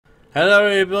Hello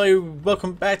everybody,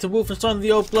 welcome back to Wolfenstein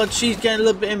the Old Blood. She's getting a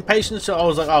little bit impatient, so I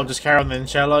was like, I'll just carry on then,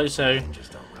 shall I? So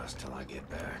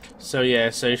yeah,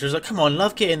 so she was like, come on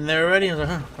love, get in there already. I was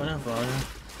like, oh, fine.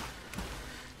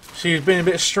 She's been a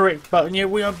bit strict, but yeah,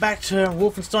 we are back to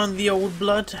Wolfenstein the Old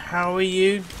Blood. How are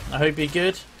you? I hope you're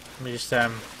good. Let me just, I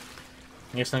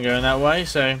guess I'm going that way,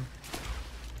 so.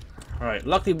 Alright,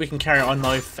 luckily we can carry our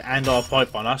knife and our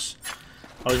pipe on us.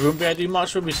 I wouldn't be able to do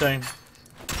much, would we, so.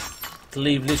 To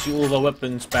leave literally all of our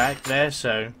weapons back there,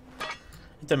 so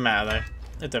it doesn't matter though.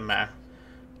 It doesn't matter.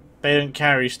 They don't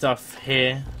carry stuff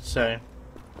here, so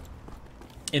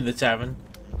in the tavern.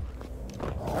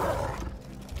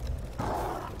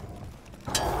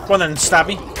 Come on then, stab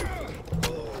me.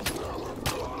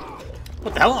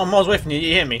 What the hell? I'm miles away from you.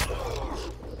 You hear me?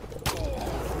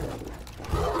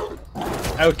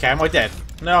 Okay, am I dead?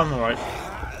 No, I'm alright.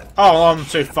 Oh, I'm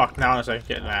so fucked now. So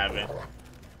getting out of here.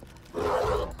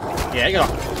 Yeah, get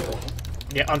on.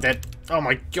 Yeah, I'm dead. Oh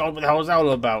my god, what the hell is that all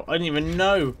about? I didn't even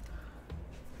know.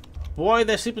 Why are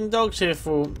there sleeping dogs here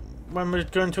for when we're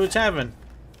going to a tavern?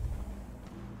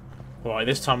 Right,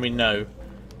 this time we know.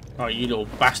 Right, you little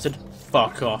bastard.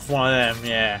 Fuck off. One of them,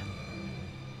 yeah.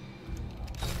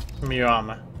 Give me your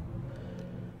armor.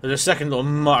 There's a second little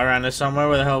mutt around there somewhere.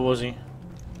 Where the hell was he?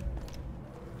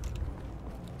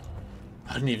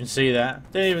 I didn't even see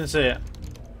that. Didn't even see it.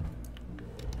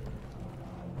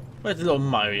 Where's the little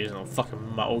mutt? He's a little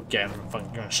fucking mutt. I'll get him.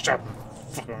 Fucking gonna stab him.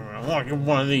 Fucking, I want to get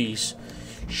one of these.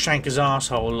 Shank his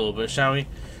asshole a little bit, shall we?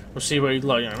 We'll see what he's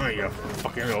like. There you go.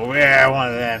 Fucking little. Yeah, one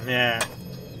of them. Yeah.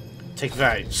 Take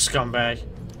that, you scumbag.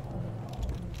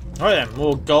 Alright then,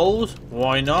 more gold.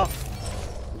 Why not?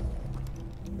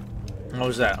 What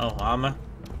was that? Oh, armor.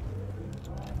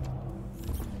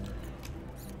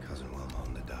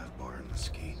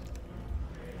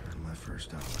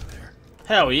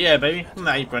 Hell yeah, baby! I'm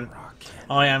an apron.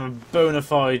 I am a bona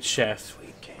fide chef.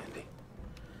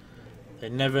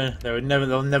 They'll never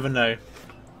know.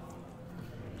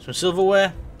 Some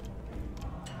silverware.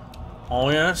 Oh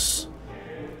yes.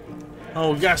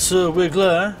 Oh yes, Sir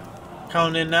Wiggler.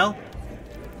 Coming in now.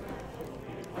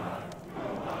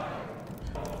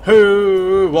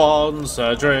 Who wants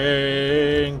a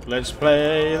drink? Let's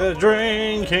play the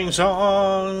drinking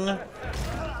song.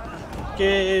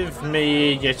 Give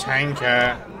me your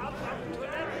tanker.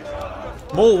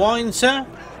 More wine, sir?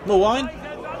 More wine?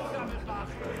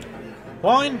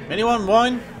 Wine? Anyone?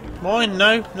 Wine? Wine?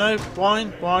 No? No?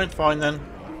 Wine? Wine? Fine then.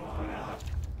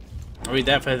 I'll read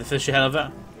that for the fishy hell of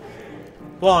it.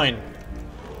 Wine.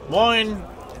 Wine.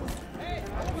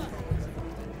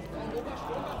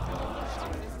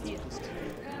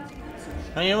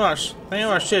 Thank you much. Thank you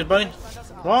much. Cheers, buddy.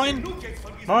 Wine?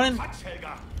 Wine?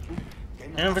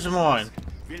 And for some wine.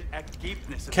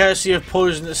 Courtesy of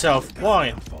poison itself.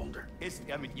 Wine. Ist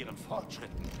mit ihren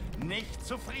Fortschritten nicht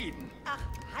zufrieden. Ach,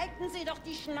 halten Sie doch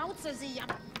die Schnauze, Sie.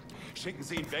 Schicken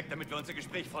Sie ihn weg, damit wir unser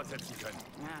Gespräch fortsetzen können.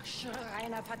 Ach,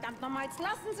 Schreiner, verdammt nochmal, jetzt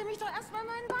lassen Sie mich doch erstmal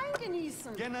meinen Wein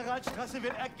genießen. Generalstraße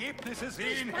will Ergebnisse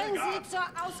sehen. Ich bring Sie zur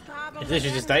Ausgrabung. This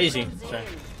is just Daisy. So.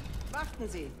 Warten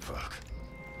Sie. Fuck.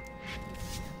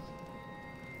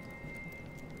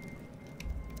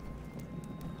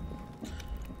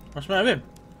 What's the matter with him?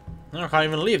 No, I can't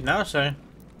even leave now, so.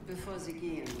 Bevor Sie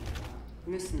gehen,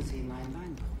 müssen Sie meinen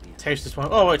Wein probieren. Taste this one.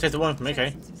 Oh, wait, taste the wine from me,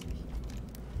 okay.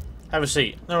 Have a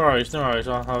seat. No worries, no worries.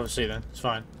 I'll have a seat then. It's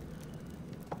fine.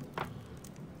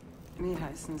 Wie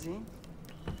heißen Sie?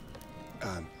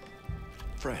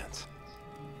 France.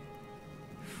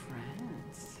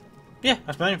 France? Yeah,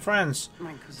 that's my name, Franz.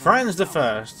 Mein Cousin Franz the auch.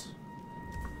 First.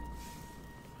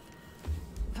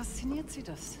 Fasziniert Sie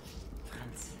das,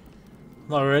 Franz?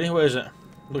 Not really. Where is it?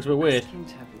 Looks a bit weird. Als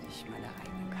Kind habe ich meine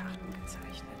eigenen Karten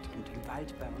gezeichnet und im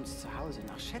Wald bei uns zu Hause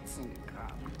nach Schätzen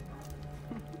gegraben.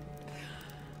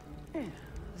 Ja,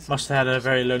 so Must have had a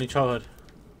very lonely childhood.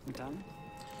 Und dann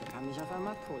bekam ich auf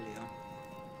einmal Polio.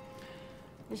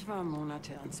 Ich war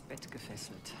Monate ans Bett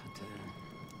gefesselt, hatte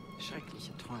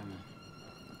schreckliche Träume.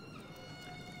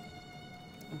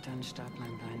 Und dann starb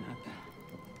mein Bein ab.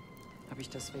 Habe ich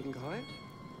deswegen geheult?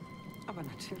 Aber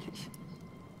natürlich.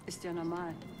 Ist ja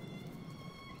normal.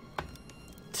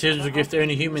 Tears was a gift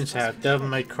only humans have. Devil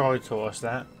May Cry taught us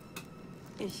that.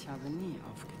 Ich habe nie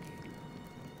aufgegeben.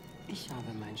 Ich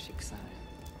habe mein Schicksal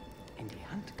in die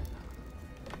Hand genommen.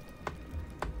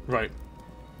 Right.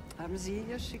 Haben Sie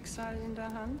Ihr Schicksal in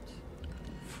der Hand,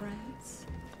 Friends?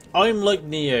 I'm like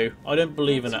Neo. I don't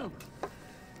believe in it.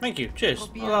 Thank you. Cheers.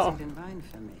 Probieren Sie den Wein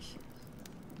für mich.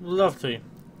 Love to.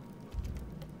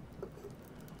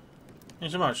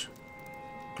 Thanks so much.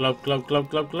 Glub, glub, glub,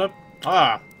 glub, glub.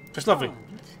 Ah, that's lovely. Und?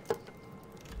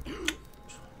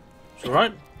 It's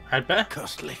alright. Had better?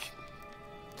 Köstlich.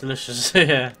 Delicious,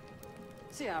 yeah.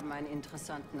 Sie haben einen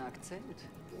interessanten Akzent.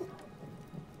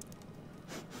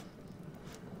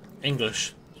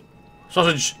 English.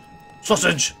 Sausage!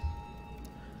 Sausage!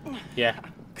 Yeah.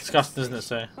 Disgusting, isn't it,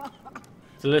 so?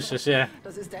 Delicious, yeah.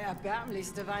 Das ist der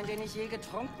erbärmlichste Wein, den ich je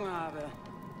getrunken habe.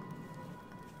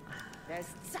 Der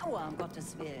ist sauer, um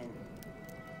Gottes Willen.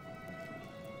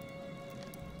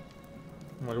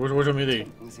 What do you want me to do?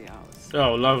 Trinken Sie aus.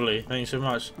 Oh, lovely. Thank you so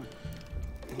much.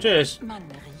 Cheers. Man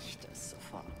riecht es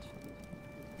sofort.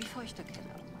 Wie feuchter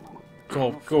Keller.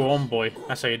 Go on, boy.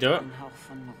 That's how you do it. Ein Hauch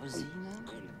von Rosine.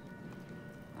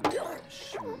 Und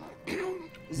Geschmack.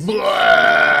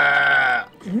 Blah!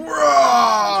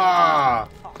 Blah!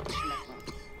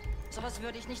 Fortschmecken. Sowas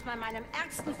würde ich nicht mal meinem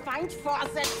ärgsten Feind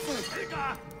vorsetzen.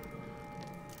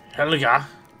 Helga.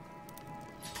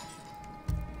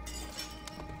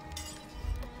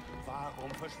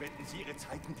 Warum verschwenden Sie Ihre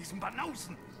Zeit mit diesem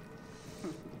Banausen?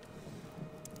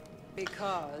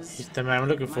 Because He's the man we're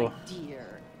looking for. my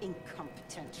dear,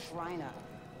 incompetent Shriner,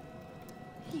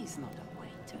 he's not a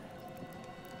waiter.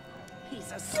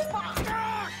 He's a spy.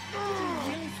 Do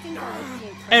you really think I would be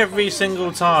impressed Every by single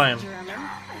being time. German?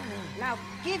 Now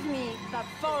give me the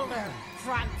folder,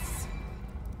 Franz.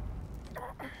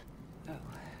 Oh.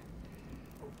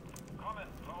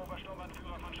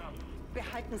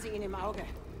 Behalten Sie ihn im Auge.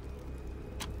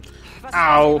 Was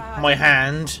Ow, war die my Wahrheit?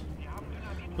 hand.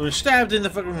 I was stabbed in the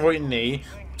fucking right knee,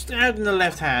 stabbed in the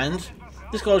left hand.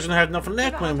 This guy's gonna have nothing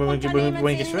left when he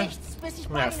gets through. Nichts, bis ich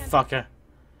bei That Ihnen- fucker.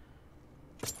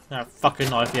 That fucking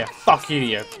knife, yeah. Fuck you,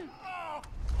 you.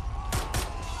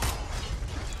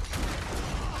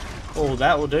 Oh,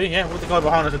 that will do, yeah. With the guy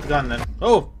behind us with the gun then.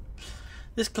 Oh!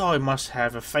 This guy must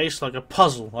have a face like a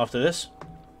puzzle after this.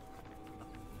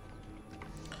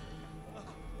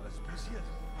 Was passiert?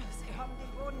 Sie haben den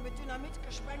Boden mit Dynamit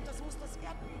gesprengt. Das muss das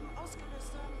Erdbeben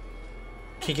ausgelöst haben.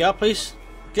 Kick it up, please.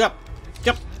 Get up.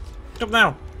 Get up. Get up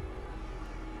now.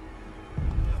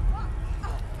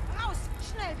 Raus!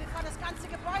 Schnell, bevor das ganze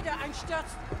Gebäude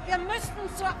einstürzt. Wir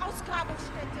müssen zur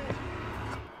Ausgrabungsstätte.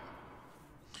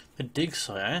 The dig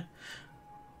site, eh?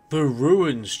 The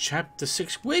Ruins, Chapter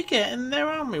 6. We're getting there,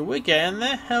 aren't we? We're getting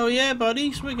there. Hell yeah,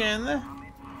 buddies. We're getting there.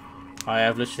 I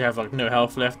have literally have like no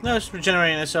health left. No, it's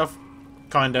regenerating itself.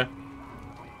 Kinda.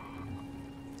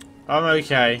 I'm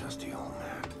okay. Dusty old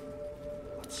map.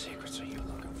 What secrets are you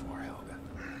looking for, Helga?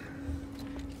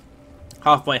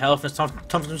 Halfway health, and it's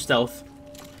time for some stealth.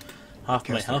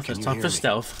 Halfway Kessler, health, can it's you time hear for me?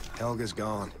 stealth. Helga's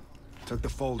gone. Took the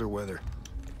folder with her.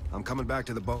 I'm coming back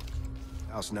to the boat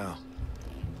house now.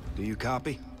 Do you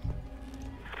copy?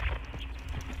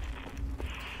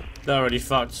 They're already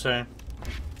fucked, so.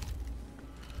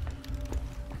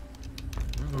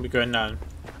 We'll be going now.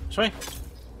 Sorry?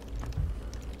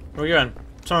 Where are we going?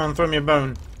 Someone throw me a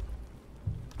bone.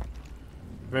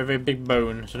 Very, very big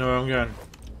bone, so I know where I'm going.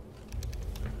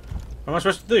 What am I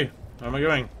supposed to do? Where am I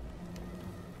going?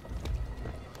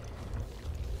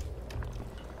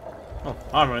 Oh,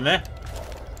 armor in there.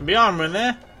 There'll be armor in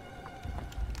there.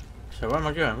 So where am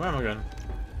I going? Where am I going?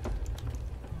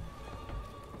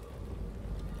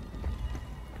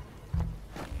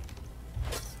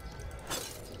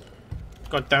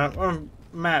 God damn it, one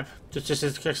map. Just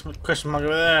says question mark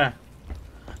over there.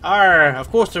 Arr, of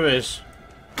course there is.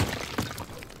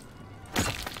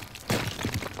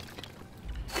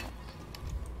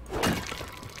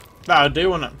 That'll do,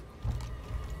 won't it?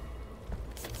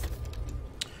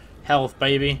 Health,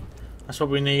 baby. That's what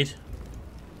we need.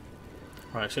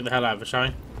 Right, let's get the hell out of it, shall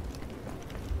we?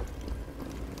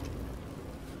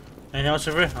 Anything else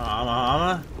over here?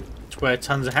 Armor. Let's wear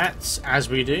tons of hats, as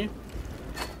we do.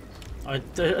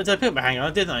 Did I pick up a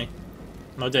hanger, didn't I?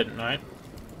 No, I didn't, right?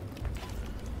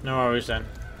 No worries then.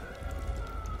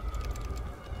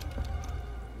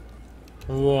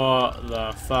 What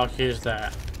the fuck is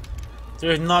that? Do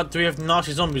we have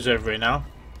nasty zombies over here now?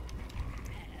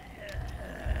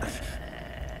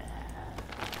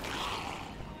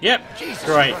 Yep, Jesus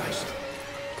great. Christ.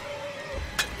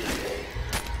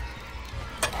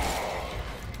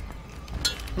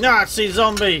 Nazi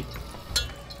zombie!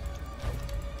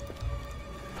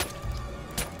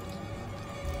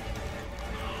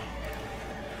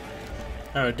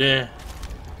 Oh dear.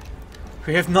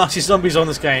 We have Nazi zombies on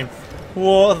this game.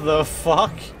 What the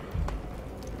fuck?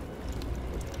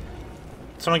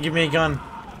 Someone give me a gun.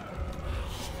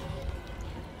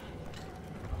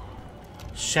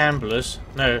 Shamblers?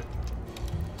 No.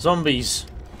 Zombies.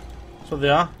 That's what they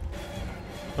are.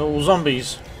 They're all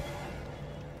zombies.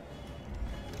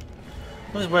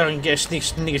 There's where I can get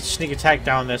a sneak attack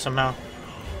down there somehow.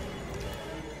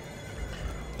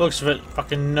 Looks of it,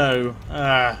 fucking no.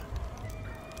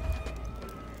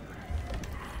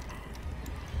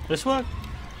 This work?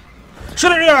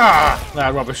 Shut it! Ah! That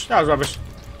was rubbish. That was rubbish.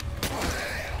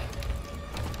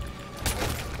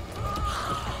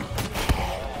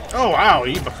 Oh wow,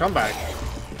 you come back.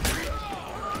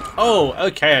 Oh,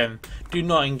 okay. Do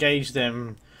not engage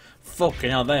them. Fucking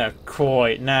hell, they are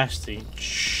quite nasty.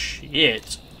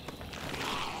 Shit.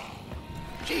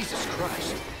 Jesus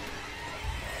Christ.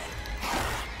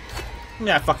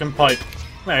 Yeah, fucking pipe.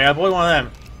 There you go, boy, one of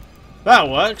them. That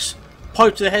works.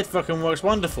 Pipe to the head fucking works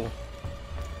wonderful.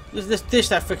 Dish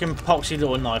that freaking poxy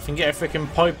little knife and get a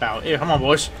freaking pipe out. Here, come on,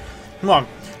 boys. Come on.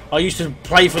 I used to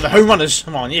play for the home runners.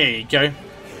 Come on, here you go.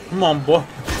 Come on, boy.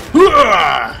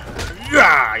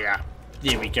 Yeah.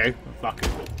 There we go. Fucking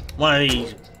one of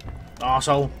these.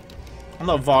 Arsehole. I'm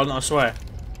not violent, I swear.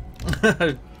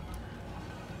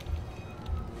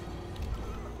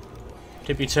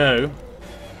 Tippy toe.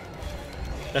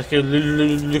 Let's go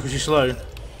ludicrously slow.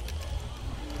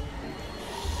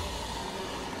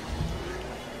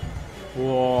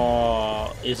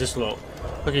 What is this lot?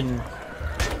 Fucking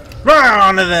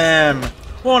one of them!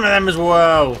 One of them as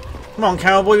well! Come on,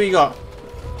 cowboy, we got.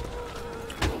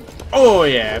 Oh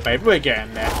yeah, babe, we're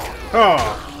getting there.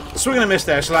 Oh, swing and a miss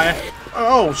there, Slayer.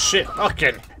 Oh shit,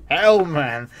 fucking hell,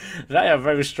 man. They are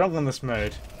very strong on this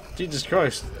mode. Jesus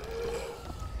Christ.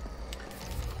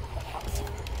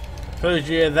 For those of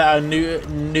you that are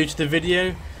new to the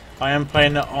video, I am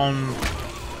playing it on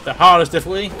the hardest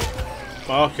difficulty.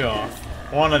 Fuck off.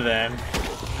 One of them.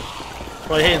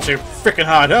 Well, hitting so freaking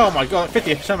hard. Oh my god,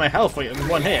 50% of my health in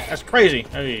one hit. That's crazy.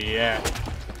 Oh yeah.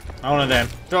 One of them.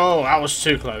 Oh, that was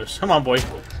too close. Come on, boy.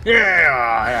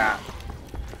 Yeah.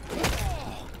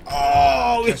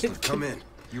 Oh, Come in.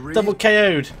 You read? Double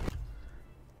KO'd.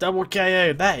 Double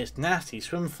KO'd. That is nasty.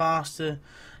 Swim faster.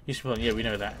 Yeah, we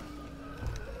know that.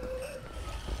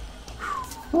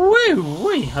 Woo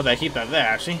wee! I better keep that there,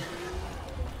 actually.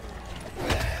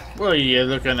 What are you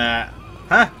looking at?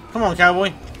 Huh? Come on,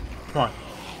 cowboy. Come on.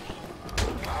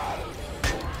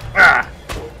 Ah!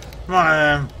 Come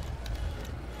on,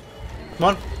 Come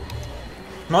on.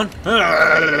 Come on.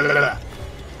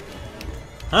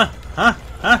 Huh?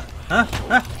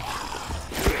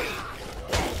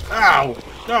 Ow!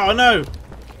 Oh no!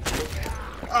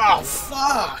 Oh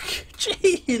fuck!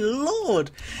 Gee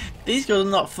lord! These guys are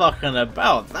not fucking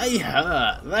about. They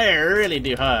hurt. They really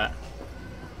do hurt.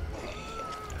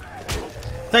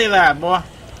 Take that, boy.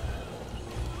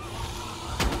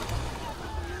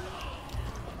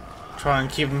 Try and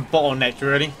keep them bottlenecked,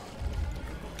 really.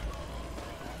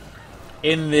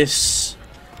 In this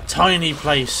tiny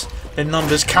place, the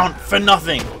numbers count for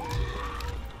nothing.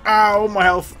 Ow, my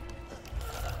health.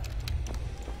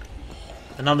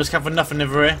 The numbers count for nothing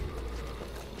over here.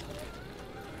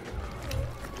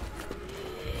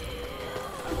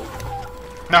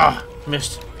 Ah,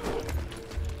 missed.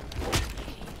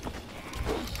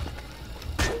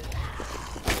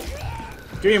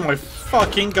 Give me my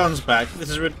fucking guns back.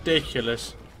 This is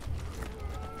ridiculous.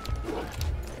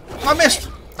 I missed!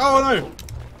 Oh no!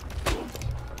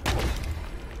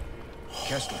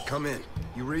 Kessler, come in.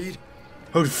 You read?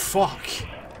 Oh fuck!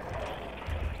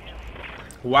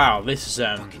 Wow, this is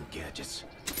Fucking gadgets.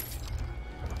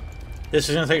 this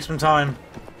is gonna take some time.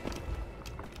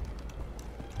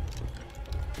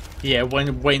 Yeah, wait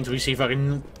until we see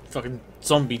fucking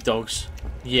zombie dogs.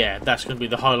 Yeah, that's gonna be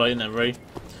the highlight, isn't it, Ray?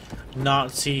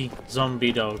 Nazi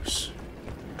zombie dogs.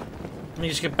 Let me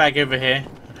just get back over here.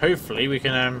 And hopefully we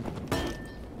can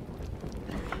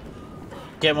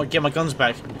get my guns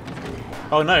back.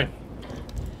 Oh no!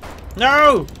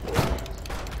 No!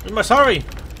 We must hurry!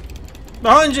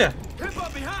 Behind you! Hippo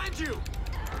behind you!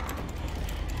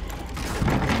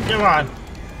 Come on!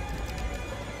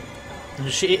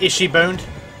 Is she boned?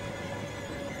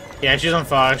 Yeah, she's on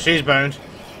fire. She's boned.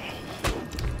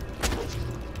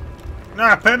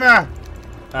 Ah, Pepper!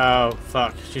 Oh,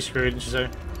 fuck. She's screwed, isn't she so?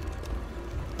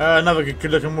 Another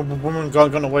good-looking woman gone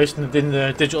to waste in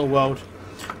the digital world.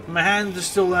 My hands are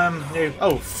still, new.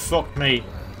 Oh, fuck me.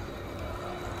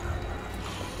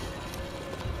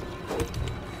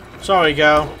 Sorry,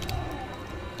 girl.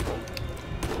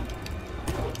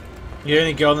 You're the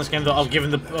only girl in this game that I've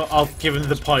given the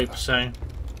pipe, so.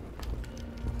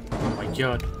 Oh my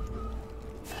god.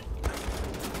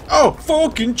 Oh,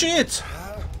 fucking shit!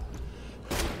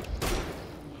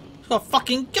 He's got a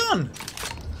fucking gun!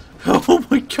 Oh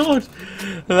my god!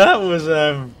 That was,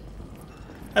 a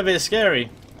bit scary.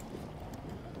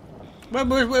 Where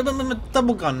my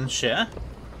double gun and shit, huh?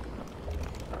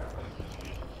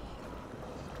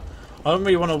 I don't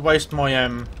really want to waste my,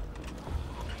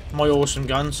 my awesome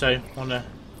gun, so I want to...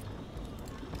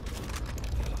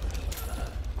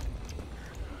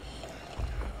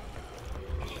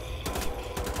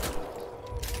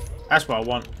 That's what I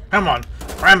want. Come on,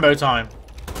 Rambo time.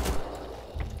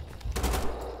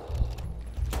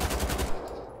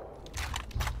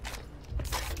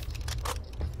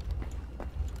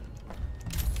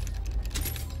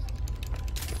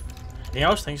 Anything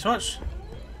else? Thanks so much.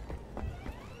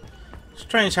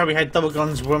 Strange how we had double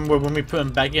guns when we put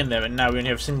them back in there, and now we only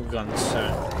have single guns.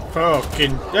 So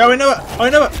fucking yeah, I know it. I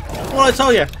know it. What I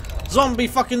tell you, zombie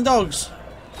fucking dogs.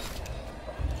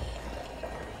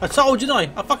 I told you, no.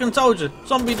 I fucking told you,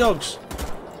 zombie dogs.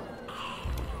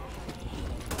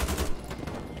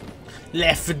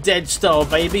 Left 4 Dead style,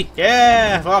 baby.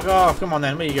 Yeah, fuck off. Come on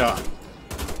then. What you got?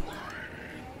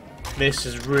 This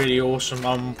is really awesome.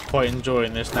 I'm quite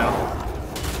enjoying this now.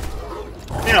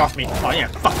 Get off me! Oh yeah,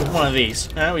 fucking one of these.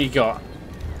 What you got?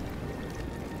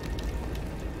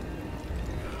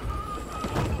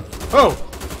 Oh!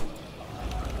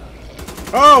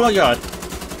 Oh my god!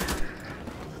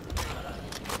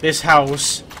 This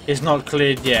house is not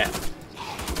cleared yet.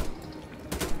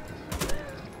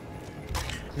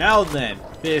 Now then,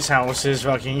 this house is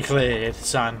fucking cleared,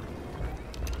 son.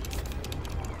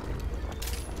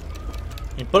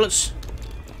 Any bullets?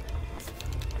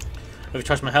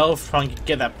 Recharge my health, try and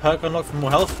get that perk unlocked for more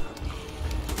health.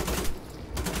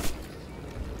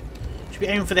 Should be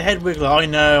aiming for the head wiggler. I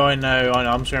know.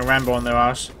 I'm just going to Rambo on their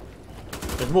ass.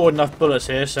 There's more than enough bullets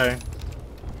here, so.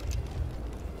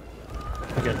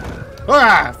 Good.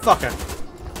 Ah! Fucker!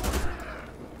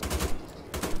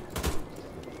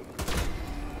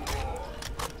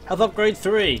 Health upgrade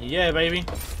 3. Yeah, baby.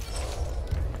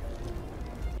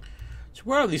 So,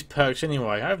 where are these perks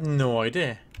anyway? I have no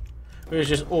idea. It's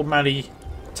just automatically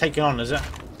taken on, is it?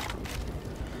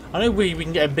 I know we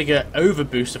can get a bigger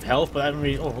overboost of health, but I haven't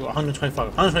really. Oh,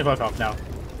 125 health now.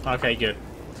 Okay, good.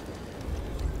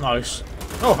 Nice.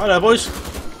 Oh, hello, boys.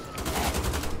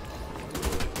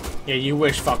 Yeah, you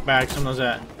wish, fuckbag. Sometimes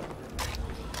that.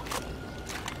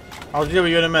 I'll deal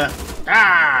with you in a minute.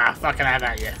 Ah, fucking have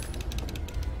at you.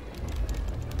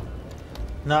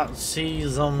 Nazi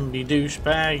zombie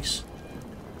douchebags.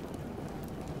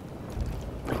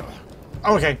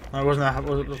 Oh, okay, I wasn't that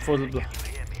for the.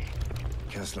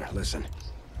 Kessler, listen.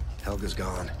 Helga's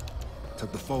gone.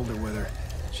 Took the folder with her.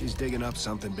 She's digging up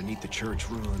something beneath the church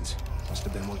ruins. Must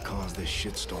have been what caused this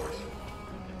shitstorm.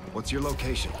 What's your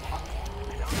location?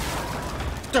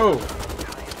 Go!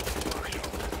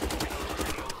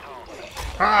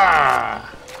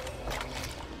 Ah!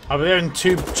 I'll be there in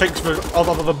 2 checks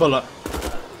of a bullet.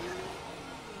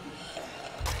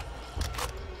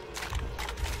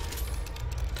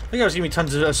 I think I was giving me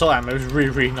tons of assault ammo. It was really,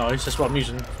 really nice. That's what I'm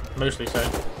using mostly, so.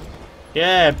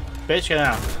 Yeah, bitch, get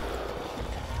out.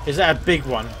 Is that a big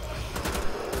one?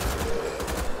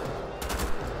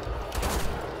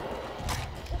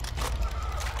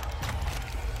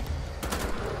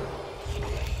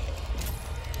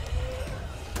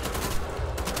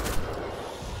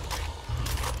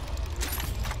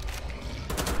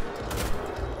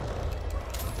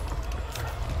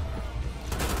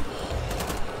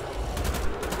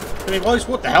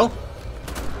 What the hell?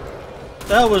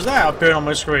 The hell was that appearing on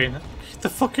my screen? Get the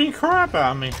fucking crap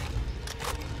out of me.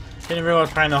 Didn't realise I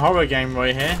was playing a horror game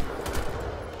right here.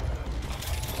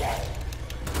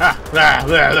 Ah! Blah,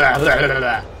 blah, blah, blah, blah,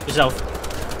 blah. Yourself.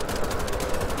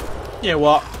 You know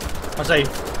what? I say,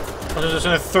 I was just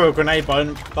gonna throw a grenade, but I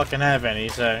didn't fucking have any,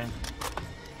 so.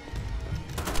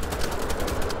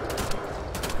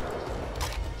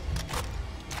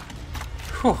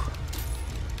 Whew.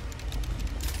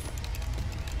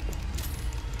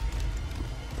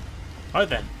 Right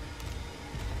then.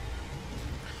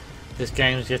 This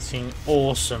game's getting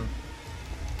awesome.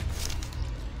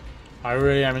 I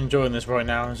really am enjoying this right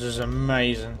now. This is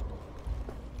amazing.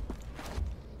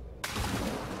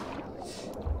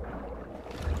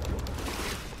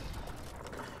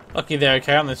 Lucky they're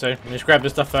okay, aren't they? So let me just grab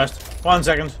this stuff first. 1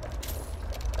 second.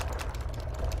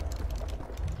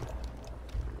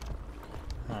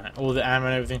 Alright, all the ammo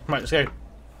and everything. Right, let's go.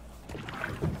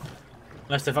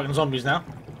 Unless they're fucking zombies now.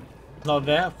 Not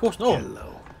there, of course not.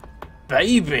 Hello.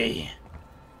 Baby!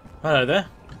 Hello there.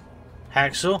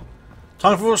 Hacksaw.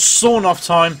 Time for a sawn-off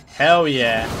time. Hell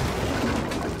yeah.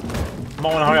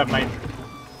 Might want to hurry up, mate.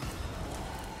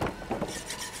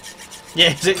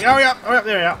 Yeah, hurry up,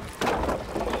 there we are.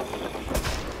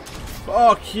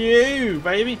 Fuck you,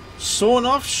 baby.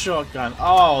 Sawn-off shotgun.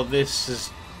 Oh, this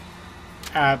is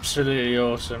absolutely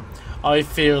awesome. I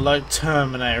feel like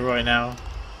Terminator right now.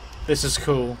 This is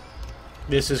cool.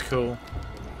 This is cool.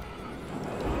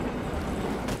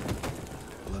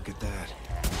 Look at that.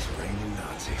 It's raining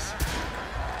Nazis.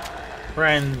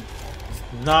 Friend,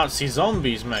 Nazi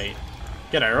zombies, mate.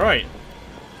 Get it right.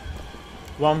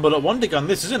 One bullet wonder gun,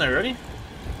 this isn't it really?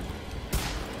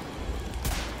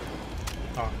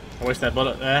 Oh, I waste that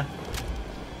bullet there.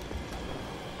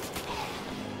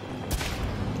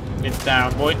 Get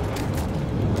down, boy.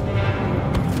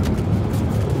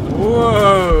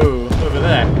 Whoa! Over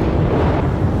there.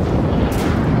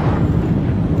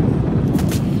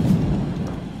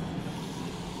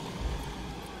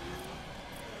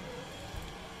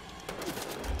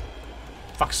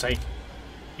 Fuck's sake.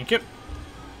 Thank you.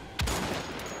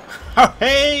 Oh,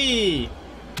 hey!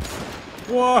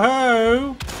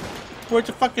 Whoa! Where'd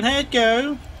the fucking head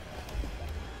go?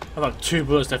 I've got 2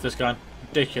 bullets left this gun.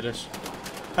 Ridiculous.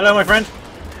 Hello, my friend.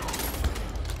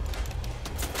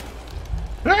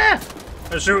 Ah!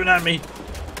 They're shooting at me.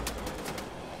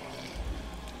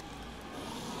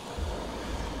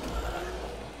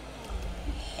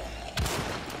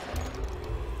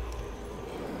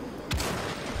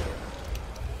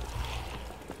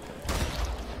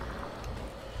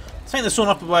 Take the sawn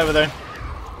up over there.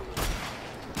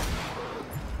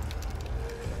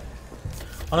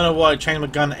 I don't know why I changed my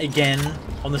gun again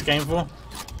on this game for.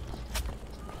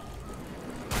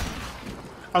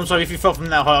 I'm sorry if you fell from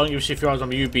that height. I don't give a shit if you are a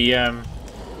zombie. You'd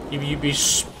be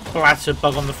splattered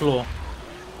bug on the floor.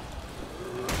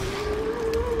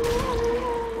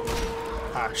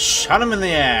 Ah, shot him in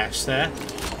the ass there.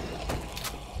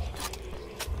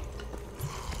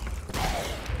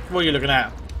 What are you looking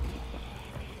at?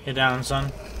 Get down,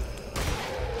 son.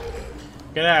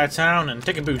 Get out of town and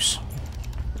take a boost.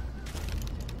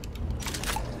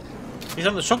 He's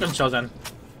on the shotgun shell then.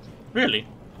 Really?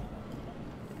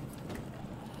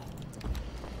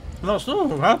 No,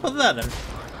 how about that then?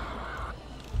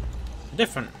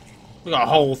 Different. We got a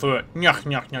hole through it. Nyah,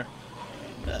 nyah, nyah.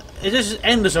 Is this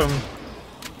endless of them?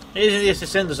 It's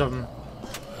just endless of them.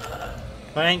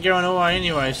 They ain't going away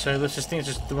anyway, so let's just think it's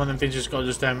just the one of them things just got to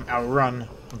just outrun.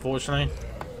 Unfortunately,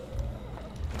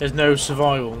 there's no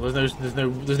survival. There's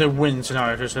no win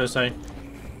scenario, should I say?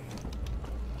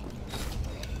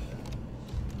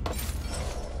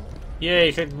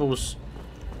 Yay, collectibles.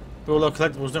 We all love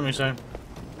collectibles, don't we? So.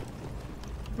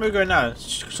 Where are we going now?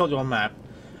 Let's consult your map.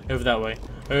 Over that way.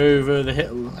 Over the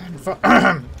hill and far,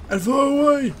 and far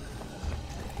away!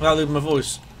 Without losing my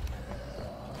voice.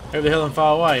 Over the hill and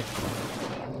far away.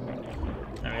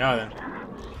 There we are then.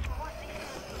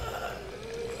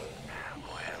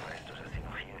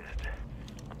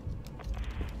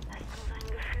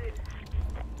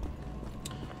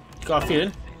 You got a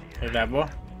feeling? Over that boy.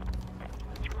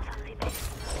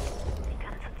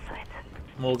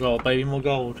 More gold, baby, more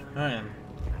gold. Right.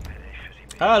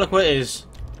 Ah, look what it is.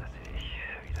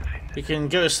 We can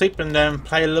go to sleep and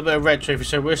play a little bit of retro if you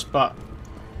so wish, but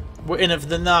we're in it for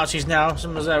the Nazis now.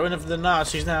 Someone's there, we're in it for the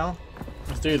Nazis now.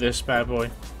 Let's do this, bad boy.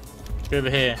 Go over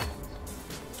here.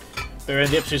 We're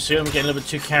in the episode soon, I'm getting a little bit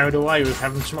too carried away with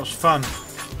having so much fun. Gotta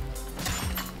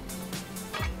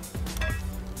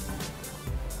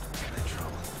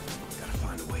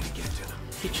find a way to get to them.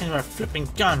 Keep changing my flipping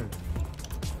gun.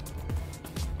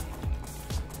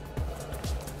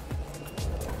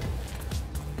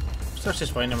 That's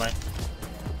this way anyway.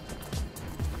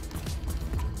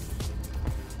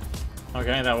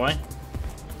 Okay, that way.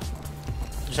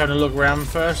 Just having a look around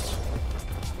first.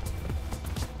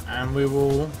 And we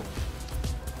will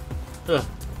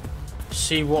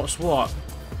see what's what.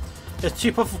 There's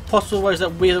 2 possible ways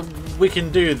that we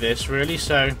can do this really,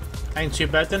 so ain't too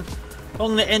bad then. I'm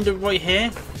gonna end it right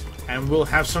here. And we'll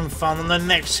have some fun on the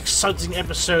next exciting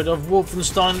episode of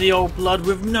Wolfenstein the Old Blood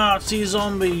with Nazi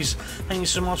zombies. Thank you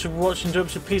so much for watching. Do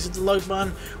please hit the like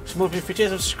button. Support me if you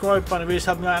did, subscribe button. It really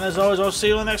helps me out. And as always, I'll see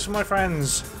you on the next one, my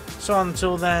friends. So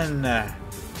until then,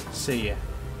 see ya.